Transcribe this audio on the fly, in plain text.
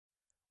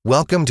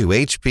Welcome to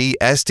HP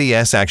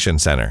SDS Action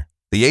Center,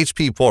 the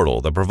HP portal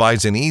that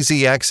provides an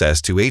easy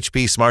access to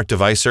HP smart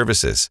device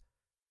services.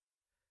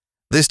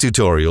 This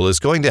tutorial is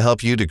going to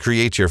help you to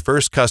create your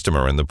first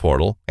customer in the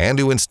portal and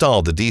to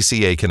install the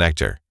DCA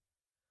connector.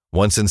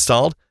 Once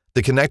installed,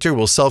 the connector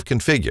will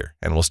self-configure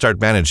and will start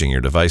managing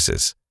your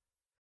devices.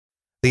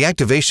 The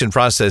activation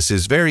process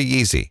is very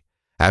easy.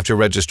 After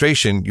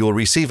registration, you will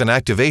receive an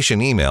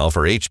activation email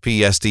for HP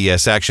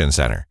SDS Action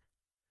Center.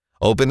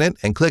 Open it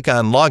and click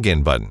on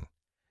Login button.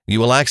 You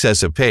will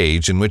access a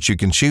page in which you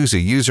can choose a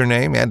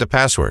username and a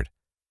password.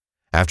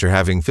 After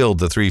having filled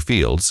the 3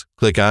 fields,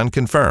 click on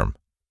Confirm.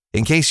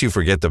 In case you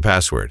forget the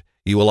password,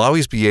 you will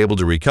always be able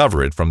to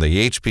recover it from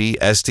the HP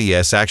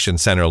SDS Action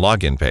Center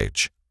login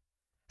page.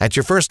 At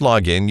your first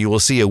login, you will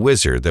see a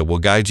wizard that will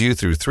guide you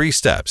through 3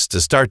 steps to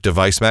start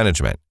device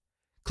management.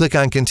 Click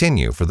on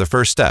Continue for the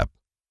first step.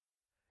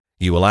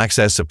 You will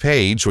access a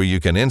page where you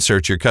can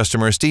insert your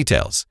customer's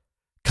details.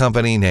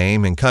 Company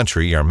name and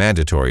country are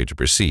mandatory to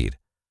proceed.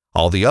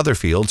 All the other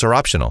fields are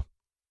optional.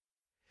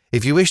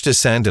 If you wish to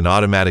send an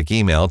automatic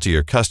email to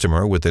your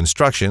customer with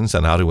instructions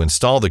on how to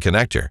install the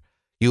connector,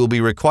 you will be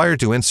required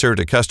to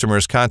insert a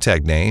customer's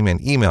contact name and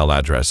email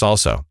address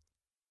also.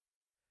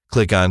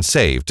 Click on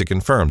Save to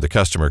confirm the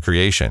customer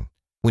creation.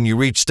 When you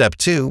reach Step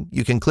 2,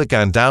 you can click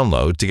on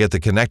Download to get the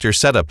connector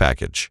setup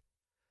package.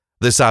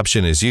 This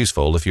option is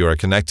useful if you are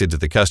connected to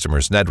the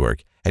customer's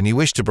network and you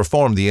wish to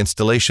perform the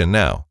installation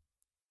now.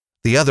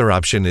 The other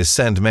option is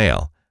Send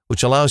Mail,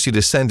 which allows you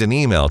to send an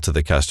email to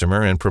the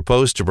customer and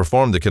propose to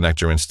perform the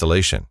connector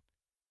installation.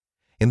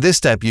 In this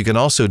step, you can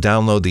also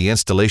download the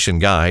installation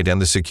guide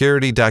and the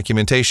security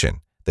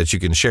documentation that you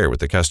can share with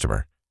the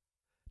customer.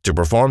 To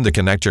perform the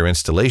connector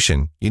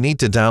installation, you need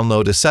to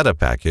download a setup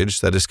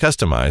package that is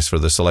customized for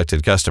the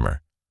selected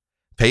customer.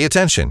 Pay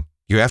attention,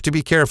 you have to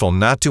be careful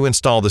not to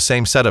install the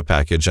same setup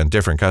package on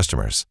different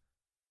customers.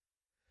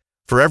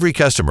 For every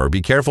customer,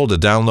 be careful to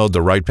download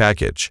the right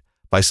package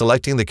by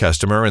selecting the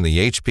customer in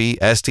the HP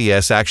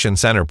SDS Action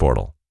Center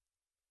portal.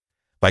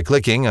 By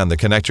clicking on the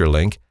connector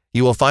link,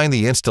 you will find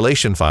the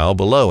installation file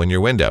below in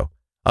your window.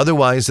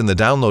 Otherwise, in the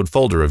download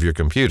folder of your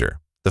computer,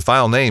 the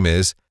file name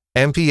is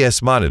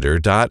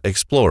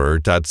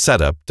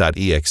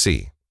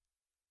mpsmonitor.explorer.setup.exe.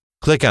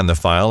 Click on the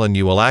file and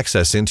you will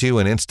access into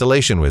an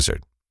installation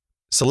wizard.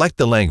 Select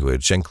the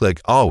language and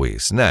click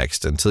Always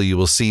Next until you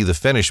will see the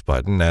Finish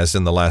button as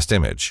in the last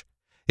image.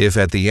 If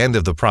at the end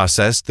of the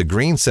process the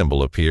green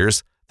symbol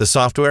appears, the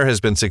software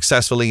has been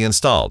successfully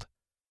installed.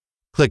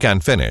 Click on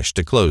Finish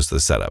to close the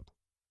setup.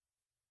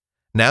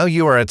 Now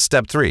you are at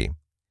Step 3.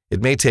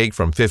 It may take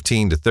from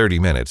 15 to 30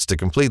 minutes to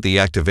complete the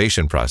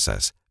activation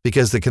process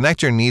because the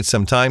connector needs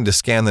some time to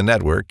scan the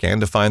network and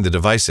to find the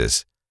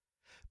devices.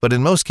 But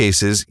in most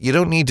cases, you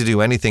don't need to do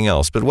anything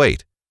else but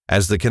wait,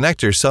 as the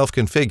connector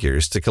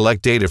self-configures to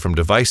collect data from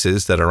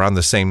devices that are on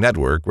the same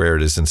network where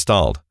it is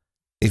installed.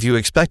 If you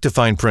expect to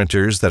find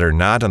printers that are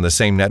not on the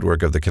same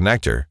network of the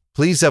connector,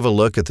 please have a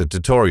look at the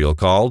tutorial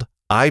called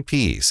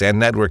IPs and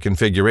Network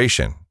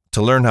Configuration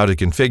to learn how to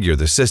configure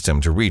the system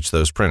to reach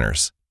those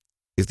printers.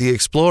 If the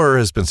Explorer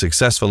has been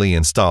successfully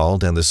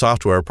installed and the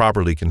software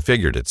properly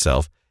configured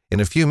itself, in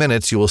a few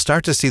minutes you will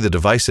start to see the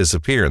devices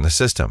appear in the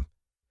system.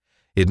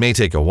 It may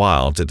take a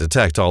while to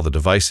detect all the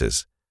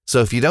devices,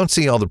 so if you don't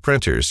see all the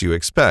printers you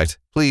expect,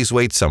 please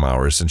wait some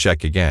hours and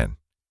check again.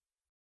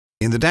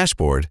 In the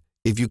dashboard,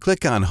 if you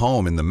click on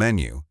Home in the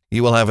menu,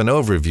 you will have an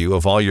overview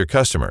of all your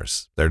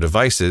customers, their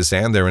devices,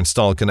 and their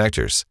installed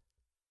connectors.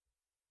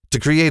 To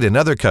create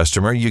another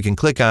customer, you can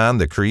click on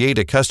the Create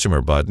a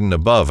Customer button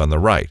above on the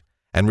right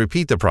and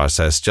repeat the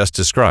process just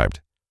described.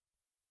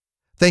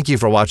 Thank you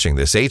for watching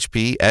this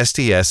HP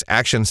SDS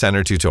Action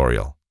Center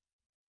tutorial.